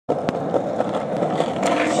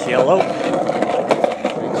Hello.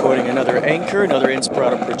 Recording another Anchor, another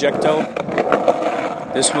Inspirato Projecto.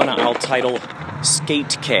 This one I'll title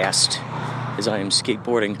Skatecast, as I am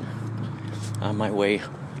skateboarding on my way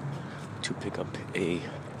to pick up a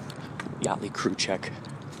Yachtly crew check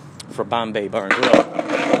for Bombay Bar and Grill.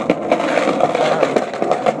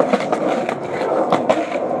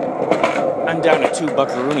 I'm down to 2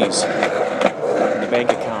 buckaroonies in the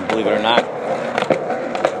bank account, believe it or not.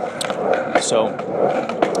 So,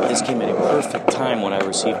 this came at a perfect time when I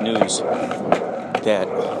received news that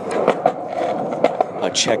a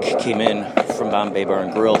check came in from Bombay Bar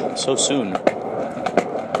and Grill so soon.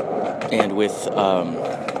 And with a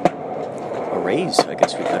raise, I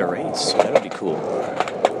guess we got a raise, so that'll be cool.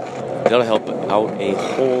 That'll help out a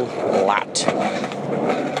whole lot.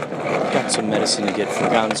 Got some medicine to get for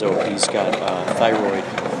Gonzo. He's got a thyroid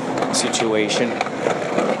situation.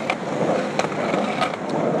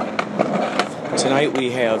 Tonight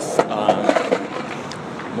we have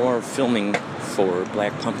more filming for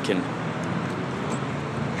Black Pumpkin.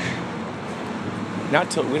 We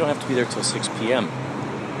don't have to be there till 6 p.m.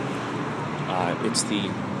 It's the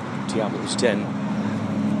Diablo's Den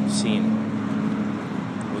scene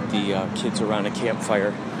with the kids around a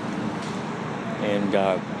campfire, and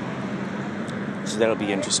so that'll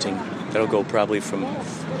be interesting. That'll go probably from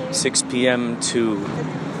 6 p.m. to,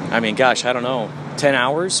 I don't know, 10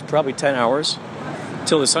 hours? Probably 10 hours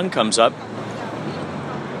till the sun comes up.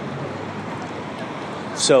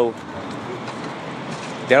 So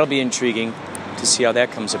that'll be intriguing to see how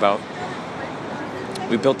that comes about.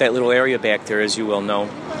 We built that little area back there, as you well know,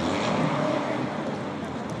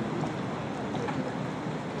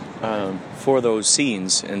 for those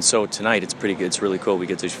scenes, and so tonight it's pretty good. It's really cool. We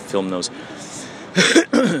get to film those.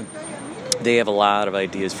 They have a lot of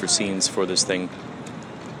ideas for scenes for this thing,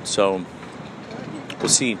 so we'll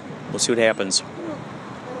see what happens.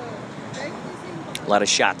 A lot of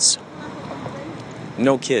shots,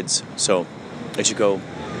 no kids, so I should go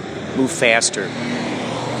move faster.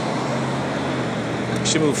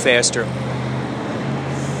 Move faster.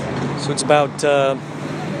 So it's about,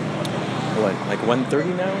 like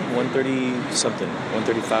 1:30 now? 1:30 something,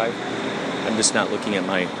 1:35? I'm just not looking at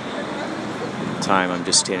my time. I'm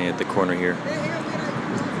just standing at the corner here.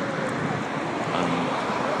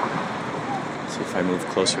 See if I move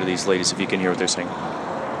closer to these ladies, if you can hear what they're saying.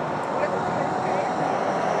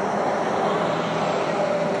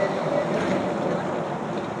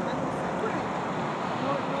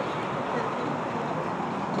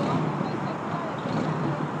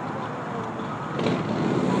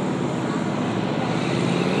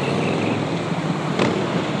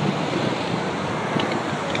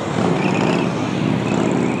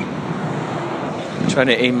 Trying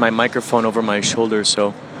to aim my microphone over my shoulder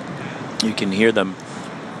so you can hear them.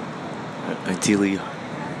 Ideally,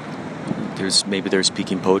 maybe they're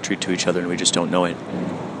speaking poetry to each other and we just don't know it.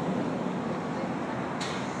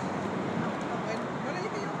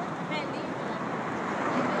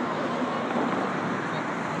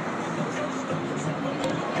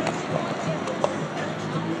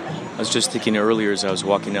 I was just thinking earlier as I was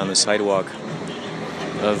walking down the sidewalk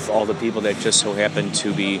of all the people that just so happened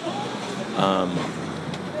to be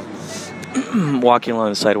walking along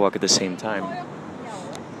the sidewalk at the same time,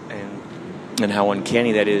 and how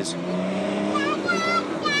uncanny that is.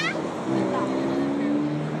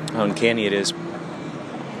 How uncanny it is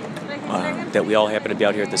that we all happen to be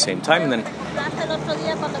out here at the same time, and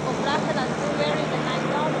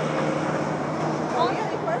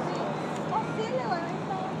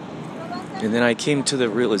then I came to the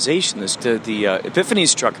realization, the epiphany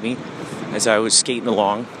struck me as I was skating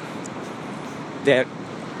along, that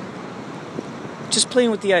just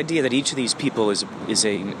playing with the idea that each of these people is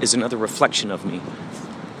another reflection of me.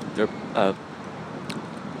 They're a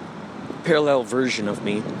parallel version of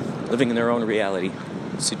me, living in their own reality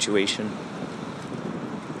situation.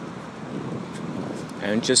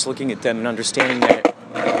 And just looking at them and understanding that,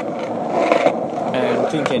 and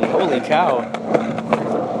thinking, holy cow,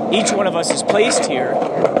 each one of us is placed here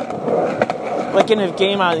like in a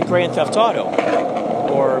game on Grand Theft Auto,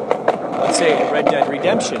 or let's say Red Dead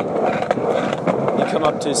Redemption. You come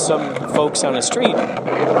up to some folks on the street,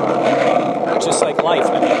 just like life.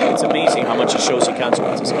 It's amazing how much it shows you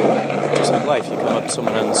consequences. Just like life, you come up to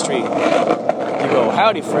someone on the street, you go,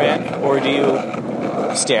 howdy, friend, or do you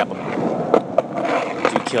stab them?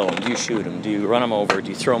 Do you kill them? Do you shoot them? Do you run them over? Do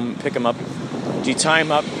you throw them, pick them up? Do you tie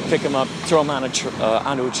them up, pick them up, throw them on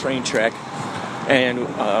onto a train track, and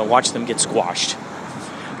watch them get squashed?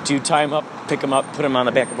 Do you tie them up, pick them up, put them on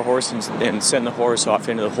the back of a horse, and send the horse off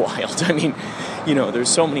into the wild? I mean, there's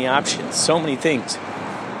so many options, so many things.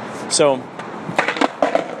 So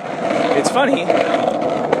it's funny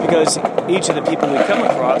because each of the people we come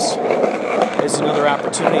across is another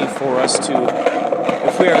opportunity for us to,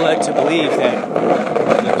 if we are led to believe that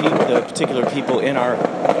the particular people in our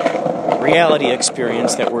reality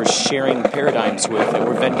experience that we're sharing paradigms with, that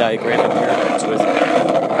we're Venn diagramming paradigms with,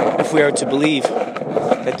 if we are to believe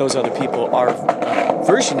that those other people are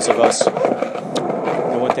versions of us,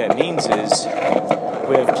 then what that means is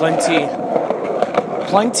we have plenty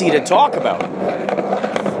to talk about,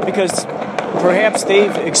 because perhaps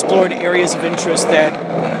they've explored areas of interest that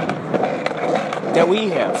we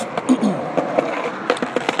have.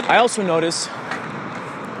 I also notice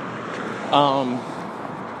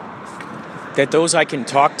that those I can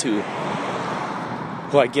talk to,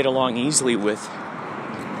 who I get along easily with,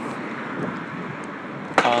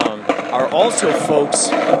 are also folks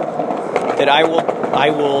that I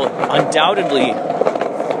will undoubtedly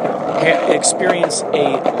experience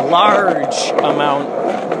a large amount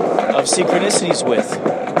of synchronicities with.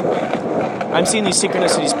 I'm seeing these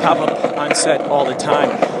synchronicities pop up on set all the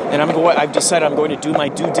time, and I've decided I'm going to do my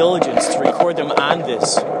due diligence to record them on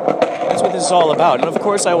this. That's what this is all about. And of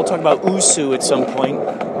course I will talk about Usu at some point,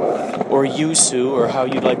 or Yusu, or how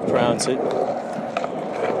you'd like to pronounce it.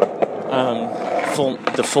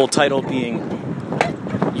 The full title being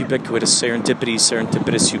Ubiquitous Serendipity,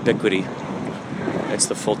 Serendipitous Ubiquity. That's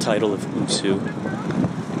the full title of Usu,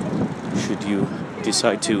 should you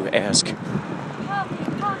decide to ask.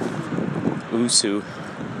 Usu.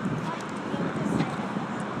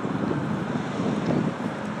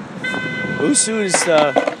 Usu is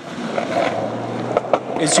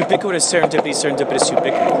Ubiquitous Serendipity, Serendipitous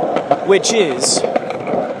Ubiquity, which is,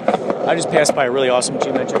 I just passed by a really awesome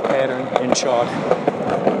geometric pattern in chalk.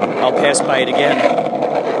 I'll pass by it again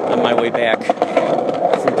on my way back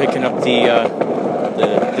from picking up the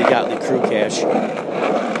Yachtly Crew cache.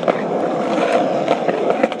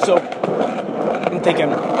 So I'm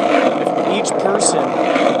thinking, if each person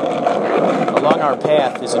along our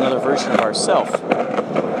path is another version of ourselves,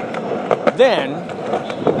 then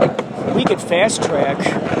we could fast track.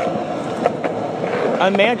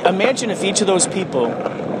 Imagine if each of those people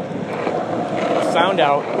found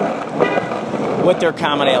out what their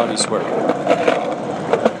commonalities were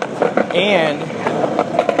and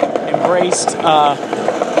embraced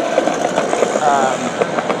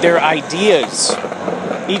their ideas.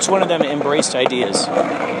 Each one of them embraced ideas.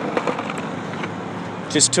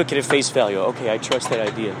 Just took it at face value. Okay, I trust that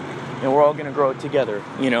idea. And we're all going to grow it together,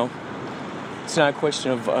 you know. It's not a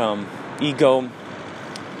question of ego,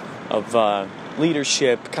 of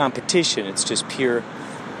leadership, competition. It's just pure...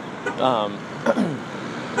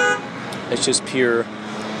 it's just pure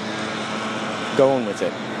going with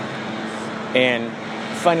it. And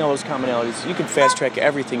finding all those commonalities, you can fast track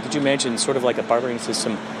everything. Could you imagine sort of like a barbering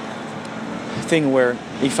system thing where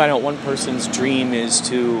you find out one person's dream is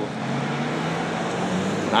to,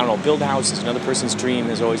 I don't know, build houses. Another person's dream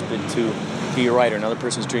has always been to be a writer. Another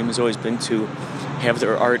person's dream has always been to have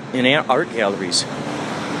their art in art galleries.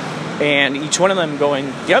 And each one of them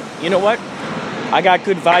going, yep, you know what? I got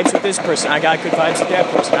good vibes with this person. I got good vibes with that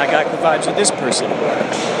person. I got good vibes with this person.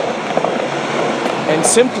 And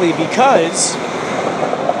simply because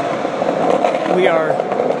we are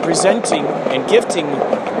presenting and gifting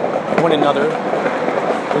one another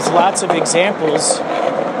with lots of examples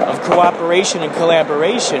of cooperation and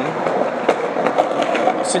collaboration,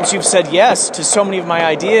 since you've said yes to so many of my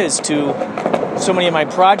ideas, to so many of my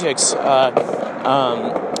projects,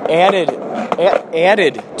 added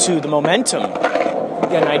to the momentum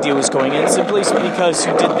an idea was going in, simply because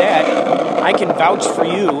you did that, I can vouch for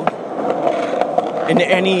you in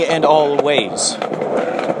any and all ways.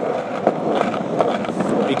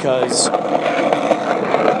 Because,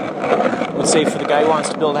 let's say for the guy who wants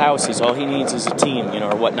to build houses, all he needs is a team, you know,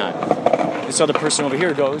 or whatnot. This other person over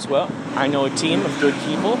here goes, well, I know a team of good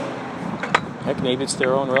people. Heck, maybe it's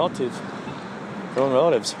their own relatives.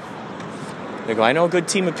 They go, I know a good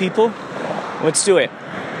team of people. Let's do it.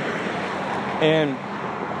 And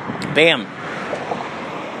bam.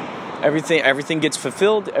 Everything gets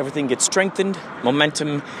fulfilled. Everything gets strengthened.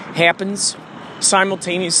 Momentum happens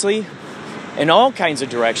simultaneously in all kinds of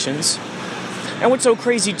directions. And what's so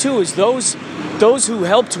crazy too is those who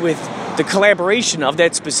helped with the collaboration of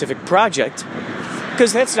that specific project,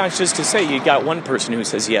 because that's not just to say you got one person who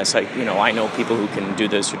says yes, I know people who can do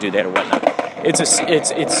this or do that or whatnot. It's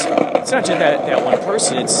not just that one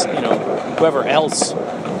person. It's whoever else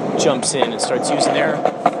jumps in and starts using their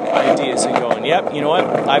ideas and going, yep, you know what?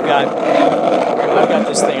 I've got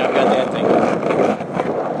this thing. I've got that thing.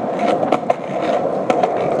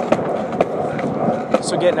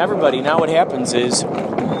 So getting everybody. Now what happens is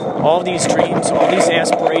all these dreams, all these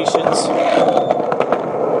aspirations,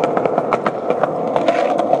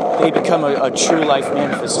 they become a true life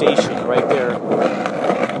manifestation right there.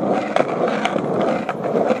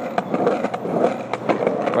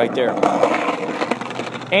 Right there.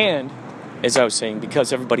 And, as I was saying,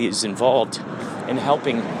 because everybody is involved in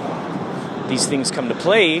helping these things come to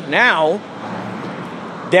play, now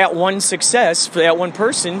that one success for that one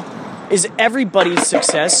person is everybody's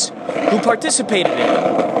success who participated in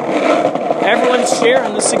it. Everyone's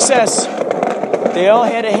sharing the success. They all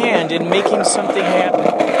had a hand in making something happen.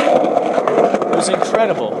 It was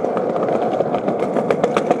incredible.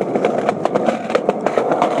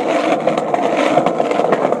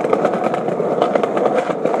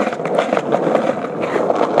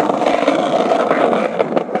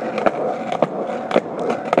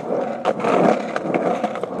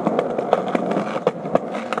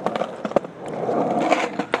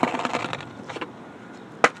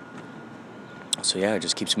 So yeah, it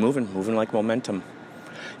just keeps moving like momentum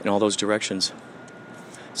in all those directions.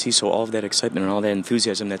 See, so all of that excitement and all that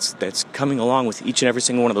enthusiasm that's coming along with each and every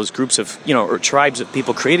single one of those groups of, or tribes of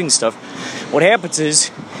people creating stuff, what happens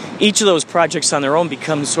is each of those projects on their own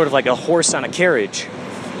becomes sort of like a horse on a carriage.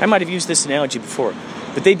 I might have used this analogy before,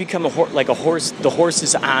 but they become like a horse. The horse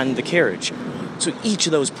is on the carriage. So each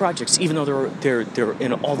of those projects, even though they're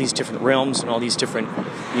in all these different realms and all these different,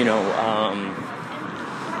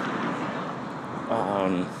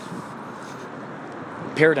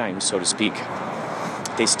 paradigms, so to speak,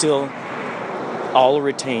 they still all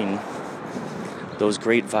retain those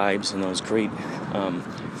great vibes and those great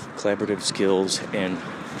collaborative skills and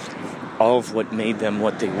all of what made them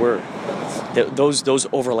what they were. Those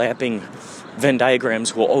overlapping Venn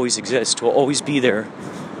diagrams will always exist, will always be there,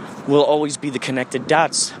 will always be the connected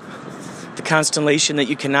dots, the constellation that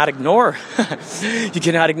you cannot ignore. You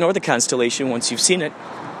cannot ignore the constellation once you've seen it.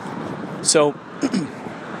 So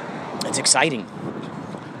it's exciting.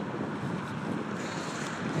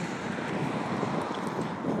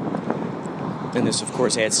 And this, of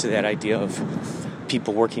course, adds to that idea of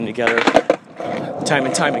people working together time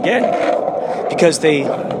and time again, because they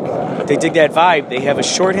dig that vibe. They have a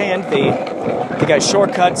shorthand. They got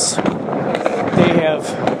shortcuts. They have,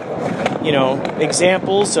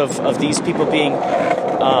 examples of these people being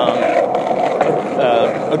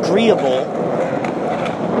agreeable.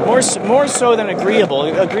 More so than agreeable.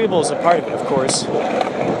 Agreeable is a part of it, of course.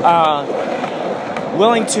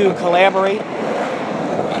 Willing to collaborate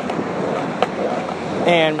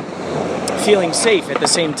and feeling safe at the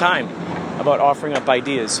same time about offering up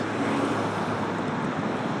ideas.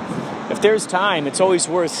 If there's time, it's always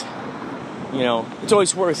worth,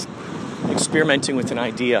 experimenting with an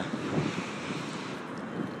idea.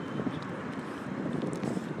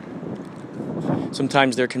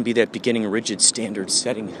 Sometimes there can be that beginning rigid standard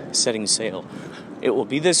setting sail. It will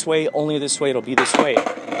be this way, only this way, it'll be this way.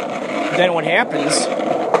 Then what happens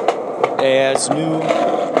as new,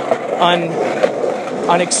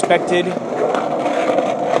 unexpected,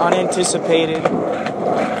 unanticipated,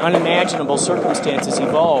 unimaginable circumstances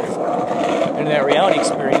evolve into that reality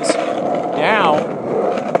experience. Now,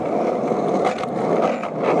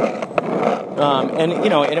 and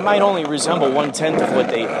it might only resemble 1/10 of what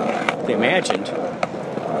they imagined.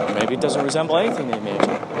 Or maybe it doesn't resemble anything they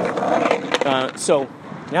imagined. So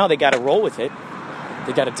now they got to roll with it.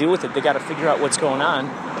 They got to deal with it. They got to figure out what's going on.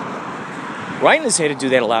 Ryan has had to do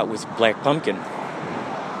that a lot with Black Pumpkin.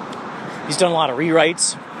 He's done a lot of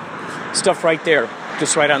rewrites, stuff right there,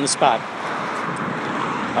 just right on the spot,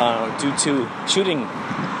 due to shooting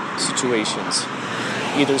situations.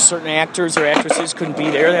 Either certain actors or actresses couldn't be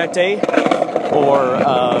there that day, or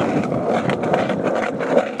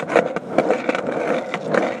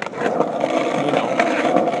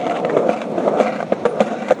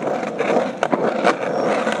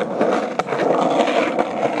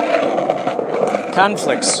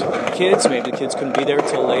conflicts. Kids, maybe the kids couldn't be there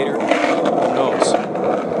till later. Who knows?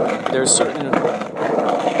 There's certain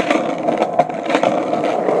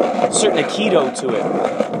aikido to it.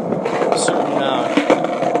 Certain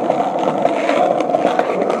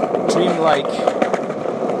dreamlike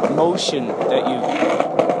motion that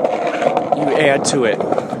you add to it.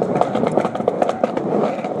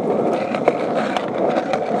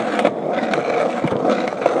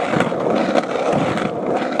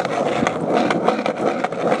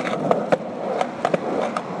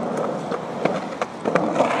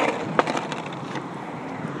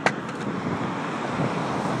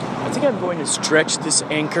 I'm going to stretch this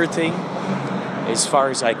anchor thing as far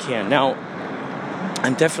as I can. Now,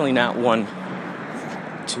 I'm definitely not one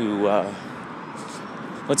to,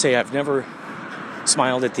 let's say I've never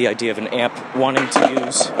smiled at the idea of an app wanting to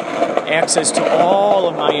use access to all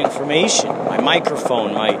of my information, my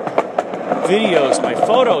microphone, my videos, my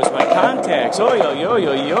photos, my contacts. Oi, oi, oi,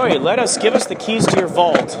 oi, oi. Give us the keys to your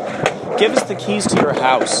vault. Give us the keys to your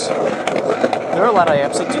house. There are a lot of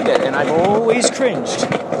apps that do that, and I've always cringed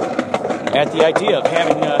at the idea of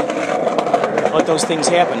having let those things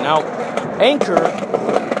happen. Now, Anchor,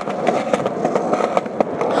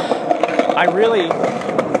 I really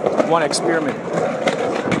want to experiment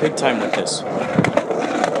big time with this,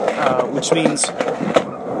 which means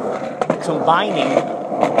combining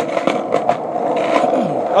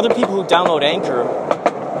other people who download Anchor.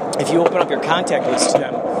 If you open up your contact list to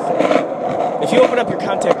them, if you open up your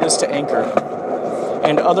contact list to Anchor,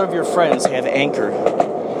 and other of your friends have Anchor,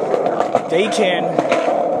 they can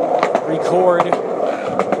record.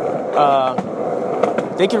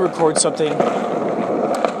 They can record something,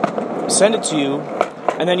 send it to you,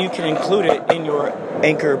 and then you can include it in your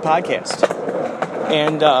Anchor podcast.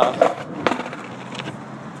 And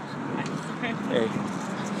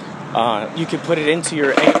you can put it into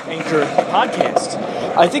your Anchor podcast.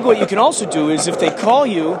 I think what you can also do is if they call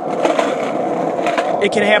you,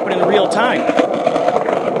 it can happen in real time.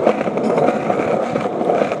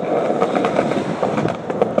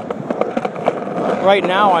 Right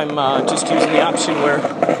now, I'm just using the option where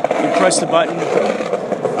you press the button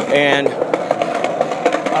and it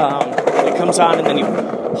comes on, and then you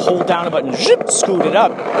hold down a button, scoot it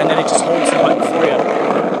up, and then it just holds the button for you.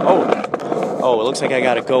 Oh, it looks like I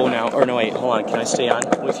gotta go now. Or no, wait, hold on. Can I stay on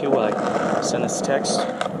with you while I send this text?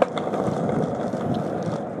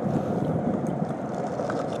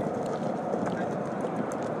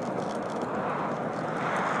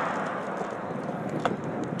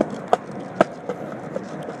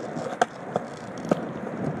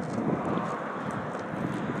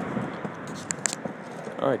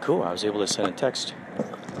 Alright, cool. I was able to send a text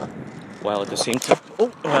while at the same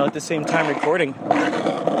time recording.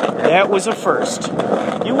 That was a first.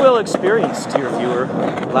 You will experience, dear viewer,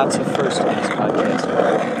 lots of firsts on this podcast.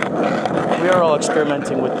 We are all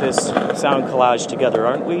experimenting with this sound collage together,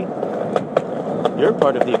 aren't we? You're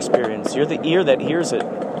part of the experience. You're the ear that hears it.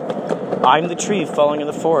 I'm the tree falling in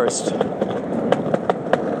the forest.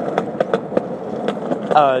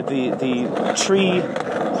 The tree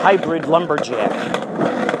hybrid lumberjack.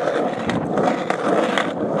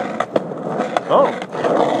 Oh,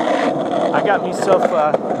 I got myself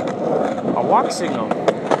a walk signal.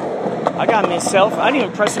 I didn't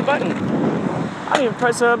even press a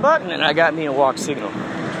button. And I got me a walk signal.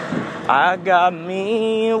 I got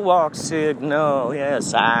me a walk signal.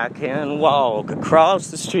 Yes, I can walk across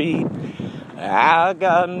the street. I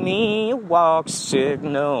got me a walk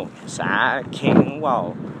signal. Yes, I can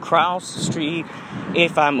walk across the street.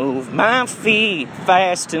 If I move my feet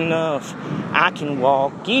fast enough, I can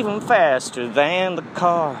walk even faster than the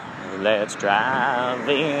car that's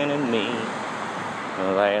driving at me.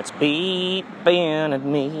 That's beeping at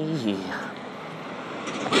me.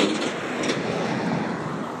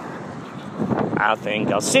 I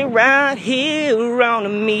think I'll sit right here on the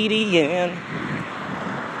median,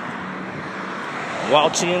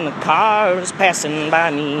 watching the cars passing by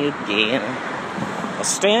me again. I'll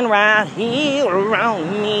stand right here around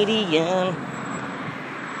the median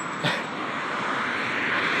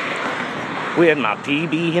with my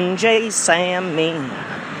PB&J Sammy.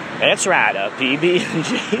 That's right, a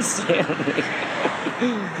PB&J Sammy.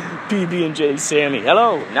 PB&J Sammy.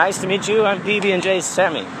 Hello, nice to meet you. I'm PB&J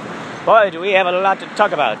Sammy. Boy, do we have a lot to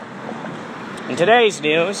talk about. In today's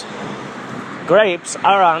news, grapes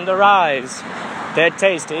are on the rise. They're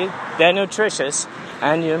tasty, they're nutritious,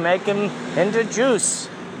 and you make them into juice.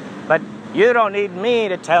 But you don't need me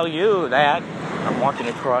to tell you that. I'm walking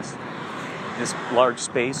across this large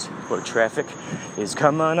space where traffic is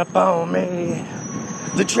coming up on me.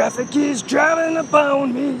 The traffic is driving up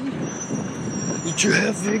on me. The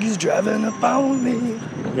traffic is driving up on me.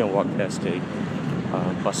 We're going to walk past a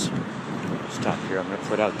bus stop here. I'm going to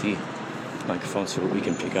put out the microphone so that we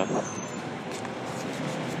can pick up.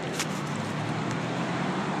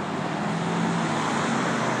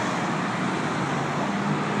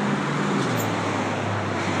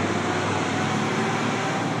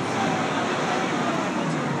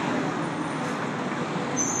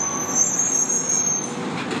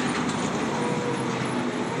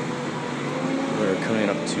 Coming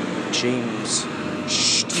up to James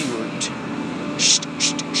Stewart.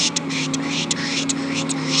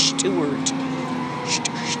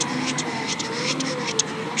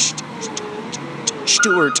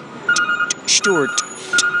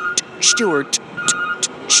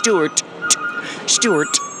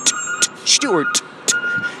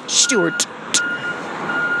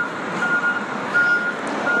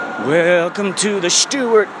 Welcome to the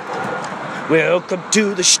Stewart. Welcome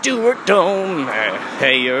to the Stewart Dome.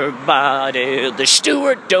 Hey, everybody, the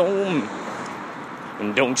Stewart Dome.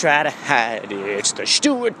 And don't try to hide it. It's the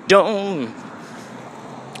Stewart Dome.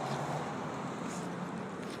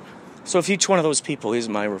 So if each one of those people is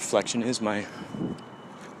my reflection, is my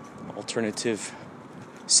alternative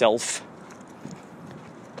self,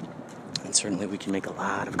 and certainly we can make a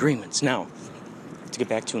lot of agreements. Now, to get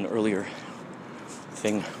back to an earlier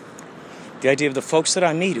thing, the idea of the folks that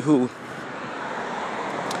I meet who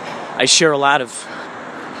I share a lot of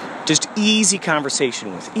just easy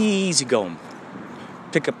conversation with, easy going.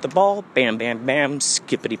 Pick up the ball, bam, bam, bam,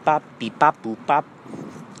 skippity pop, beep pop, boop pop.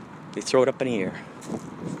 They throw it up in the air.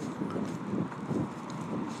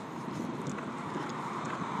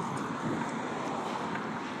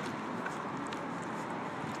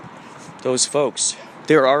 Those folks,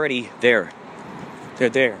 they're already there. They're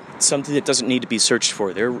there. It's something that doesn't need to be searched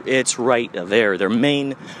for. It's right there. Their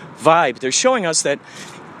main vibe. They're showing us that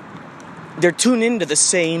they're tuned into the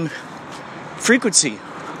same frequency,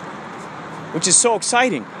 which is so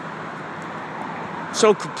exciting.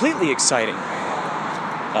 So completely exciting.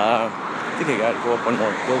 I think I got to go up one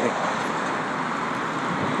more building.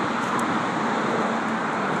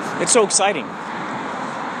 It's so exciting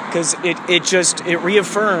because it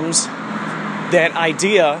reaffirms that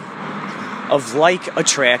idea of like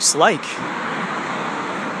attracts like.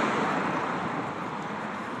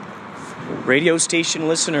 Radio station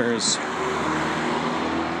listeners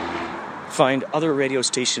find other radio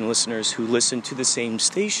station listeners who listen to the same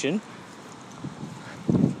station.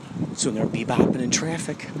 So when they're bebopping in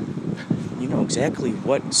traffic, you know exactly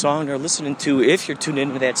what song they're listening to if you're tuned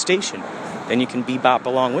into that station. Then you can bebop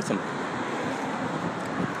along with them.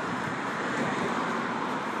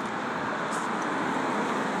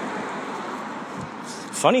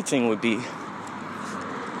 Funny thing would be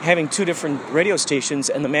having two different radio stations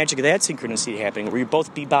and the magic of that synchronicity happening, where you're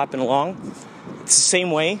both bebopping along. It's the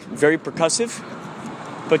same way, very percussive,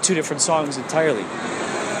 but two different songs entirely.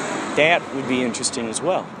 That would be interesting as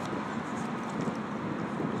well.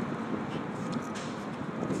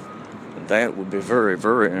 That would be very,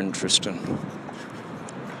 very interesting.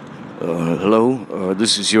 Hello,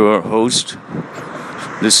 this is your host.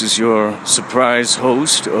 This is your surprise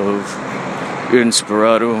host of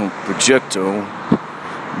Inspirato Projecto.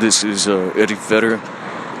 This is Eddie Vedder.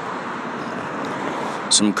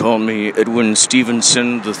 Some call me Edwin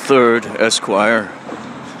Stevenson III, Esquire.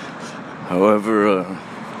 However,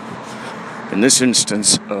 in this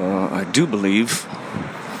instance, I do believe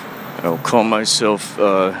I'll call myself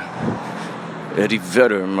Eddie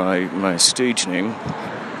Vedder, my stage name.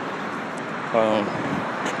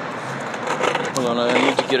 Hold on, I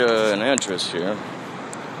need to get an address here.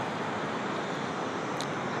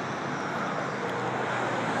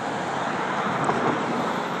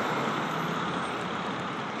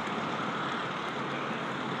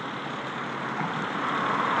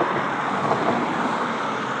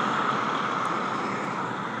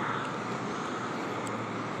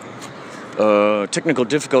 Technical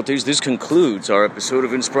difficulties. This concludes our episode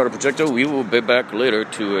of Inspirato Projecto. We will be back later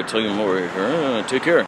to tell you more here. Take care.